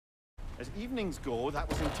As evenings go, that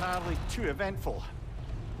was entirely too eventful.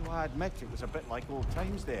 Though I admit it was a bit like old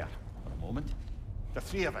times there, for a moment. The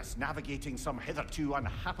three of us navigating some hitherto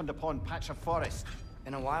unhappened-upon patch of forest.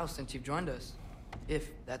 Been a while since you've joined us,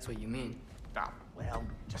 if that's what you mean. Ah, well,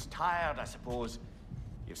 just tired, I suppose.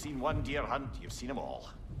 You've seen one deer hunt, you've seen them all.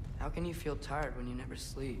 How can you feel tired when you never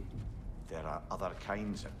sleep? There are other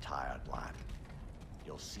kinds of tired, lad.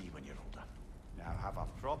 You'll see when you're older. Now have a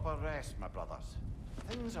proper rest, my brothers.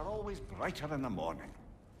 Things are always brighter in the morning.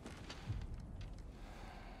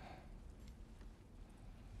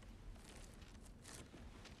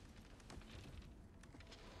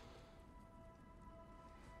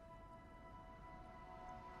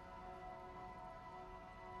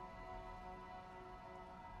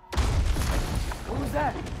 What was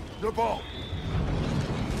that? The ball!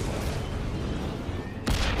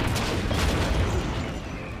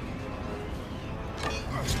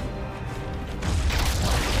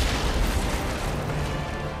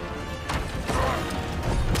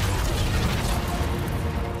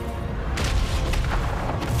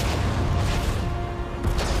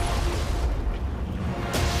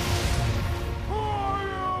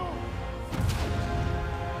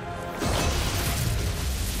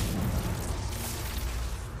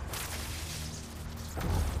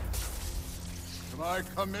 Can I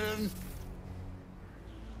come in?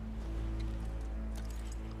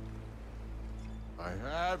 I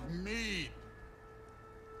have meat.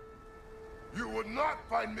 You would not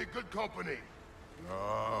find me good company.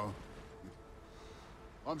 No.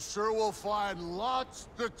 I'm sure we'll find lots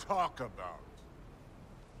to talk about.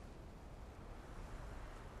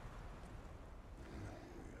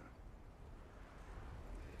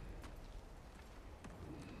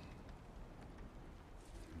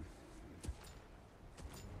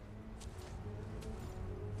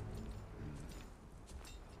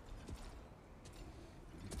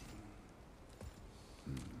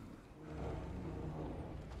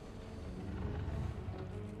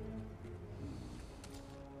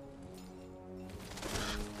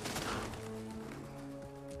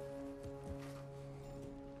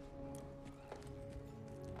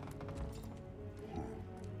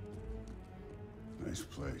 Nice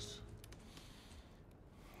place.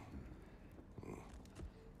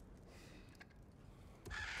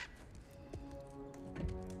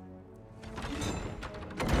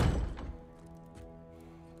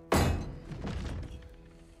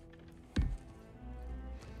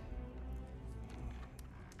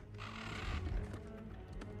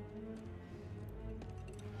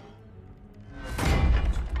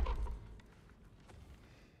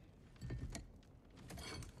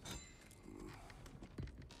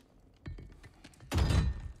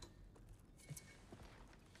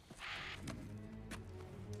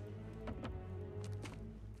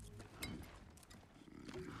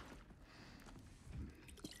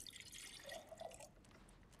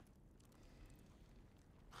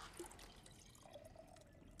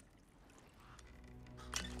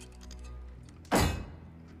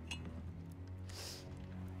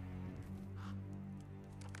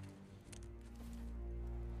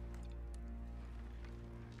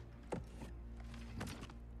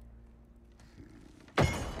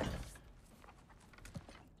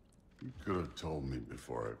 You could have told me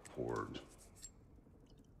before I poured.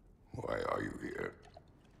 Why are you here?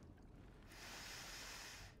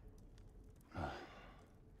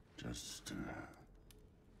 Just,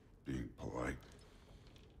 being polite.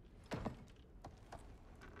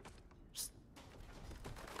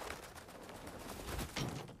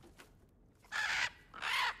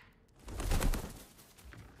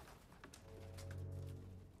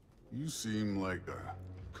 You seem like a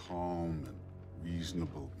calm and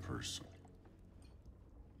reasonable person.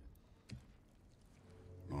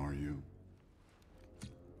 Are you?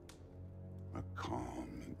 A calm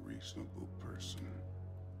and reasonable person.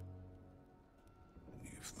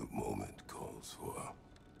 If the moment calls for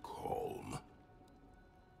calm.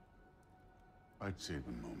 I'd say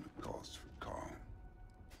the moment calls for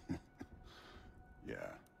calm. Yeah.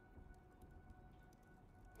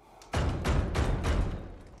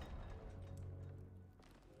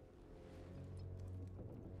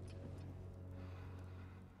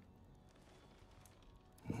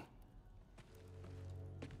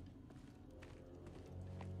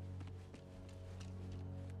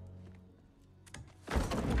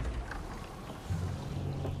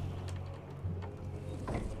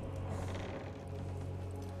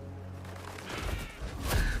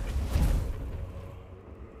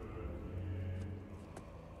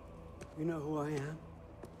 You know who I am?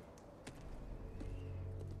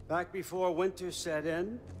 Back before winter set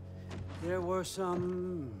in, there were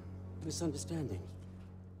some misunderstandings.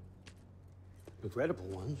 Regrettable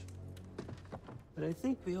ones. But I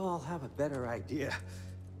think we all have a better idea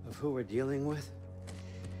of who we're dealing with.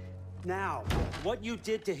 Now, what you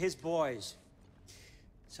did to his boys.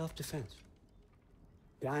 Self-defense.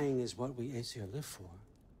 Dying is what we Aesir live for.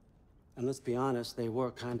 And let's be honest, they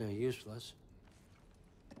were kinda useless.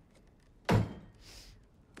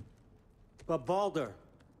 But Baldur,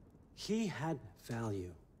 he had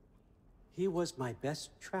value. He was my best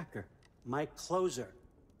tracker, my closer.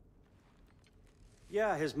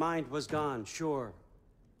 Yeah, his mind was gone, sure.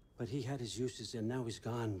 But he had his uses, and now he's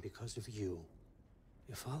gone because of you.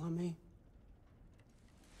 You follow me?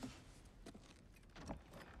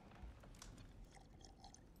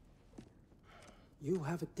 You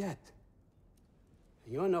have a debt.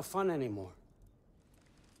 You're no fun anymore.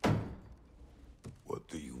 What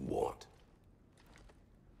do you want?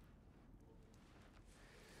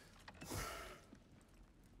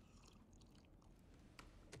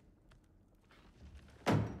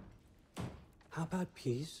 How about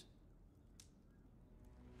peace?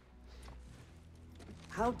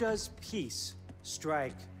 How does peace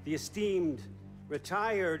strike the esteemed,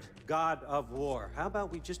 retired god of war? How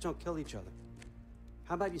about we just don't kill each other?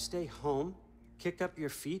 How about you stay home, kick up your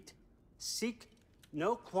feet, seek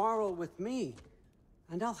no quarrel with me,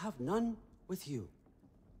 and I'll have none with you.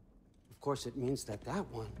 Of course, it means that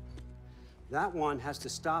that one has to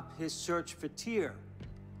stop his search for Tyr.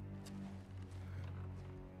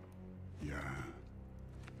 Yeah.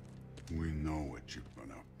 We know what you've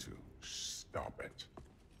been up to. Stop it.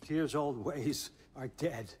 Tyr's old ways are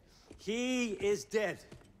dead. He is dead.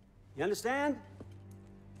 You understand?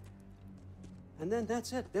 And then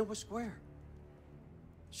that's it. Then we're square.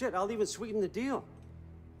 Shit, I'll even sweeten the deal.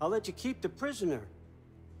 I'll let you keep the prisoner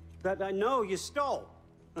that I know you stole.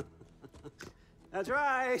 That's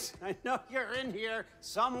right. I know you're in here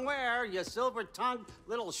somewhere, you silver-tongued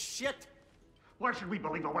little shit. Why should we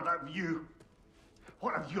believe a word out of you?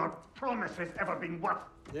 What have your promises ever been worth?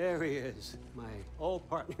 There he is, my old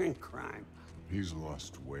partner in crime. He's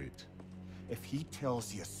lost weight. If he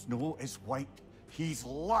tells you snow is white, he's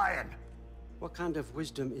lying. What kind of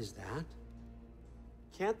wisdom is that?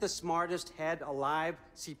 Can't the smartest head alive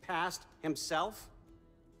see past himself?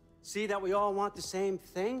 See that we all want the same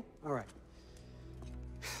thing? All right.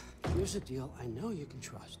 Here's a deal I know you can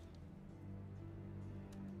trust.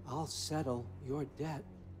 I'll settle your debt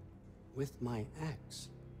with my ex.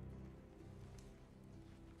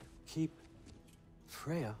 Keep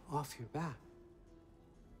Freya off your back.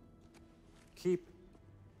 Keep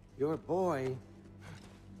your boy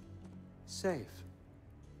safe.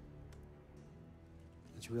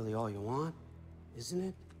 That's really all you want, isn't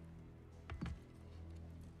it?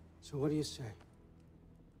 So what do you say?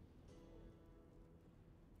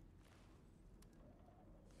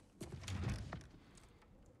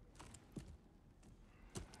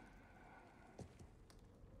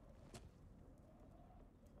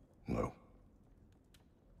 No.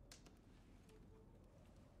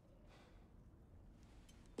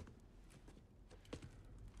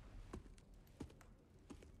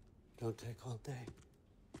 Don't take all day.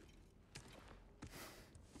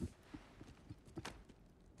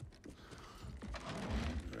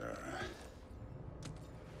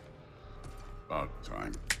 About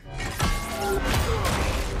time.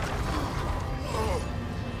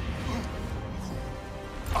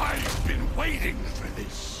 I've been waiting for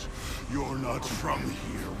this. You're not from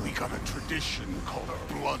here. We got a tradition called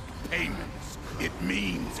blood payments. It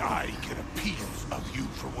means I get a piece of you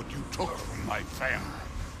for what you took from my family.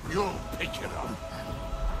 You'll pick it up.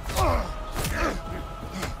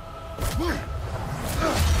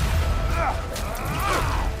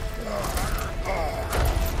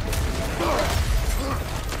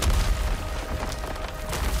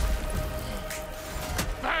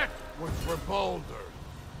 That was for Baldur.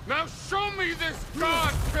 Now show me this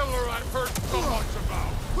god killer I've heard so much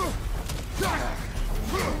about.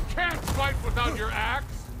 Can't fight without your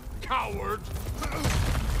axe, coward.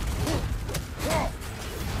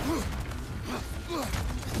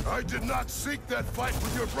 I did not seek that fight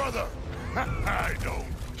with your brother. I don't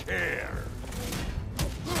care.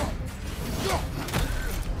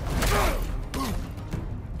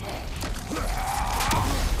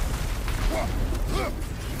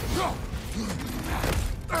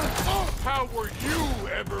 How were you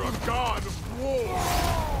ever a god of war?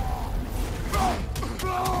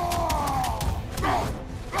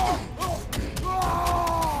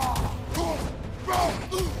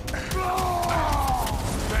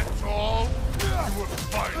 That's all? You were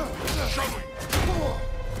finally showing.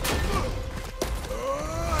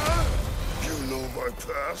 You know my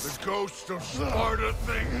past. The ghost of Sparta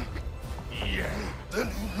thing? Yeah. Then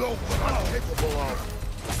you know what I'm capable of.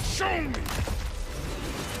 Show me!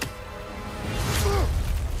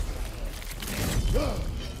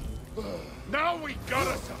 Now we got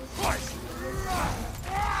us a fight!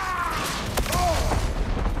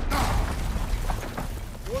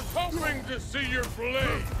 Was hoping to see your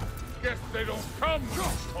blade. Guess they don't come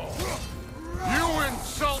this tall. You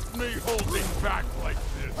insult me holding back like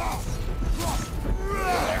this.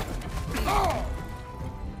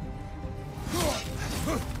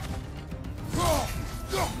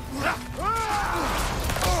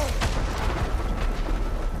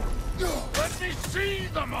 Let me see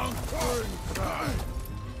the monster inside.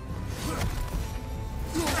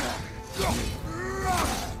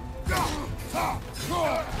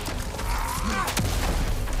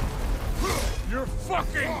 You're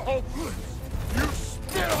fucking hopeless! You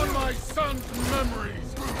spit on my son's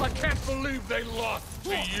memories! I can't believe they lost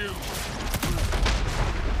to you!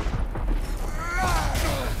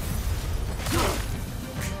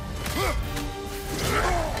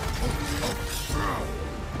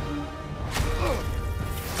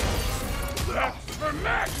 That's for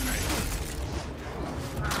maddening!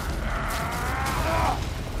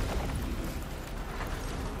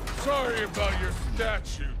 Sorry about your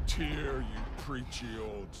statue, Tyr, you preachy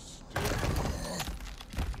old stick.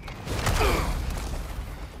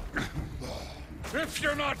 If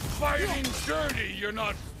you're not fighting dirty, you're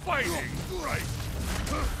not fighting right.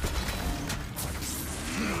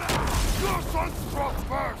 Your son struck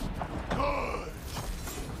first! Good!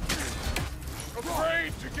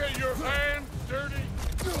 Afraid to get your hands dirty?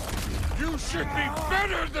 You should be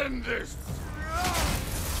better than this!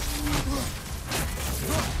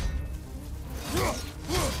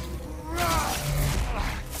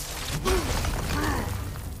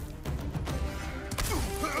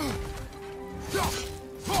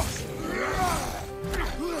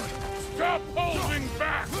 Stop holding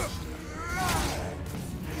back!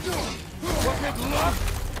 Was it luck?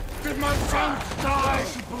 Did my son die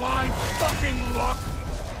to blind fucking luck?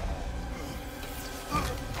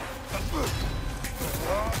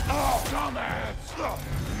 Dumbass!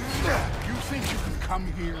 You think you can come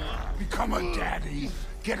here, become a daddy,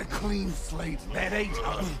 get a clean slate? That ain't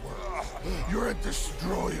how it works. You're a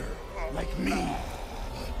destroyer, like me.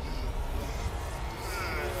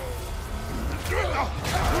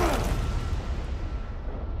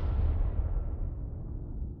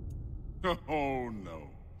 Oh, no.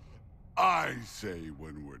 I say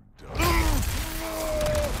when we're done.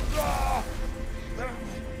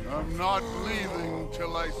 I'm not leaving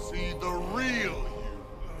till I see the real you.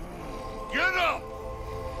 Get up!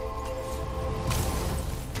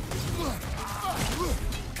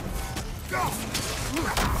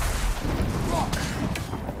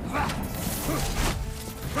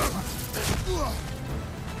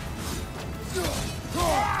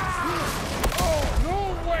 No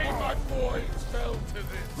way my boys fell to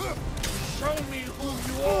this! Show me who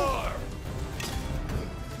you are!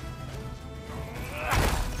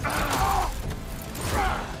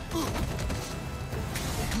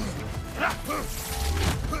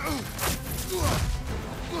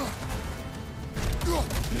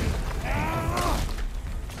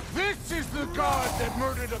 This is the god that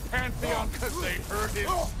murdered a pantheon because they hurt his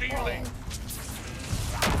feelings!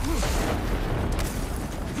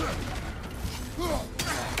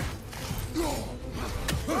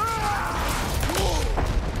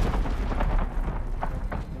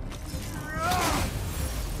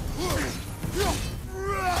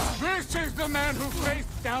 This is the man who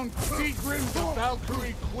faced down Sigrid, the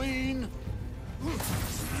Valkyrie Queen!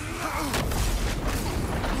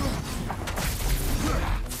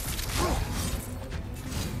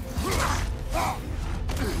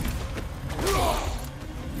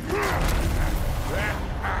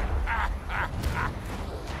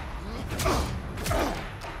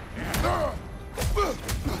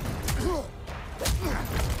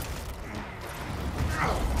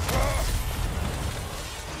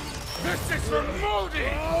 This is for Modi!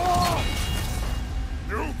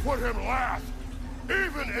 You put him last,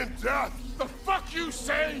 even in death. The fuck you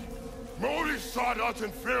say? Modi sought us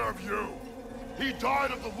in fear of you. He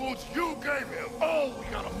died of the wounds you gave him. Oh, we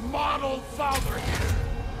got a model father here!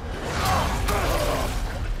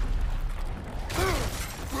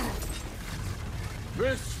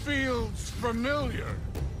 This feels familiar.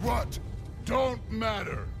 What? Don't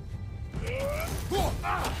matter.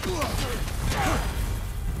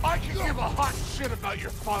 I can give a hot shit about your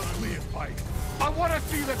fatherly advice. I want to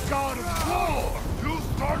see the god of war! You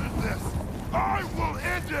started this. I will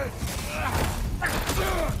end it!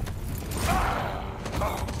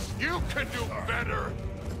 You can do better!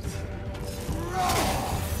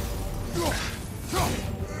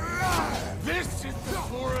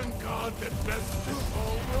 best is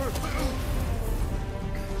over.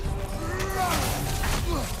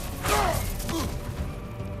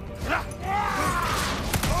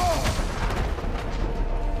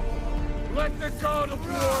 Let the god of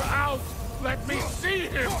war out! Let me see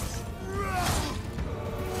him!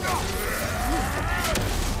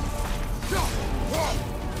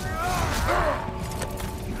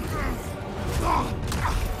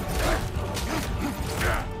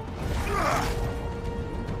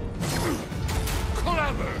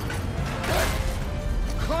 Clever!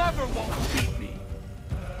 Clever won't beat me!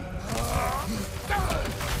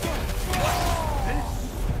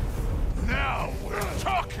 Now we're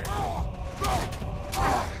talking!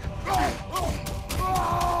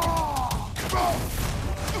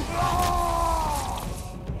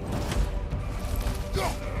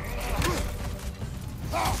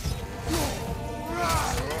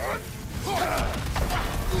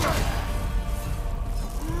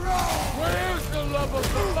 Where's the love of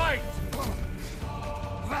the fight?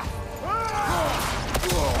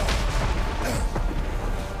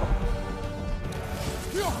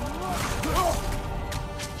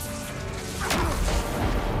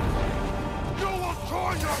 You will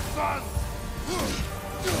join your son!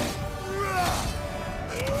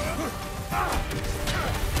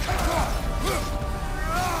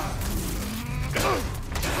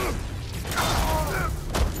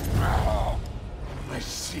 I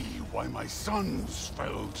see why my sons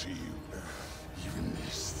fell to you. Even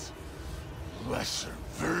this lesser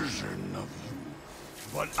version of you.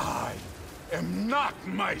 But I am not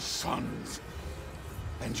my sons.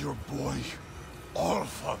 And your boy,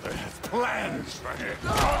 Allfather, has plans for him.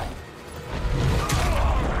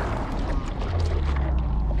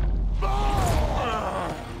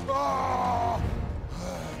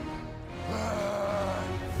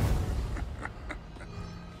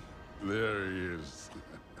 There he is.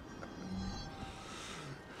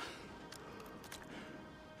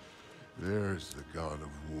 There's the god of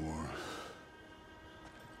war.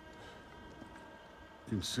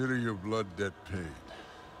 Consider your blood debt paid.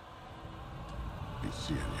 Be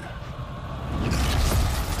seeing you.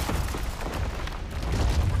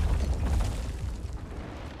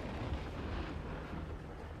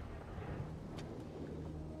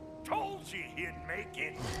 Told you he'd make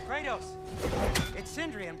it. Kratos! It's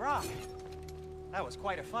Sindri and Brock. That was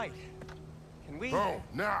quite a fight. Can we... Oh,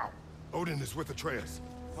 now! Odin is with Atreus.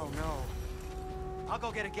 Oh, no. I'll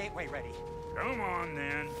go get a gateway ready. Come on,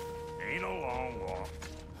 then. Ain't a long walk.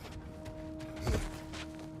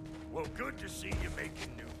 Well, good to see you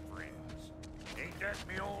making new friends. Ain't that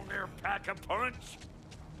me old there pack a punch?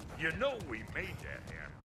 You know we made that happen.